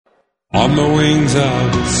On the wings of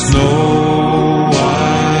a snow-white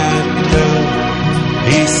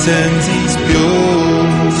dove, he sends his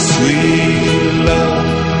pure, sweet love,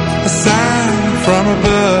 a sign from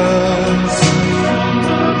above.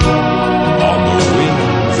 On the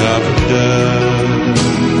wings of a dove,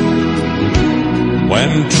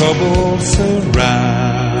 when troubles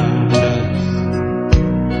surround us,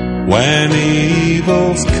 when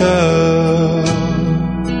evils come,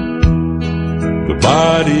 the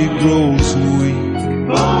body grows weak,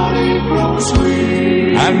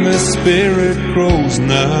 and the spirit grows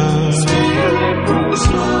numb.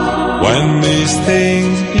 When these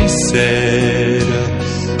things beset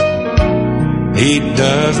us, he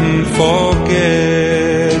doesn't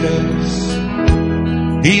forget us.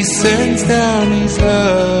 He sends down his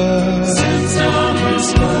love,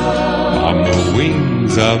 on the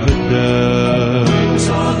wings of a dove,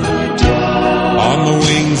 on the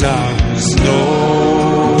wings of a snow-white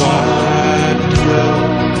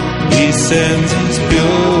dove. He sends his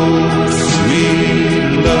pure,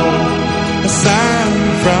 sweet love, a sign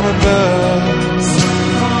from above.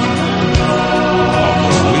 On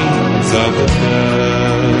the wings of a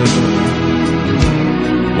dove,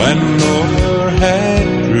 when Noah had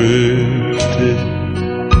drifted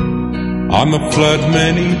on the flood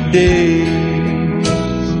many days,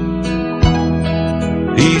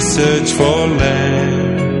 he searched for land,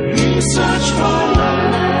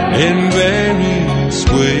 in various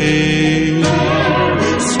ways.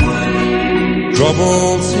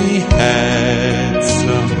 Troubles he had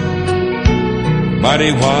some, but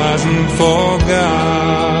he wasn't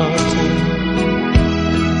forgotten.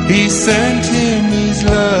 He sent him his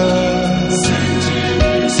love,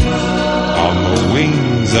 on the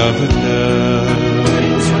wings of a dove,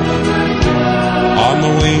 on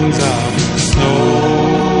the wings of a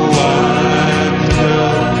snow-white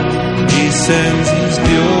dove. He sends his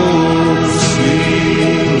pure,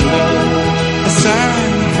 sweet love, a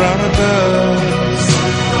sign from above.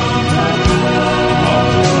 On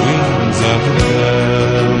the wings of a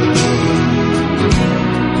dove,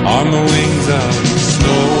 on the wings of a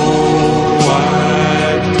snow-white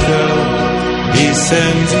dove. He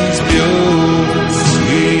sends his pure,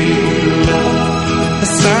 sweet love, a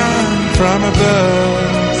sign from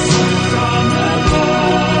above.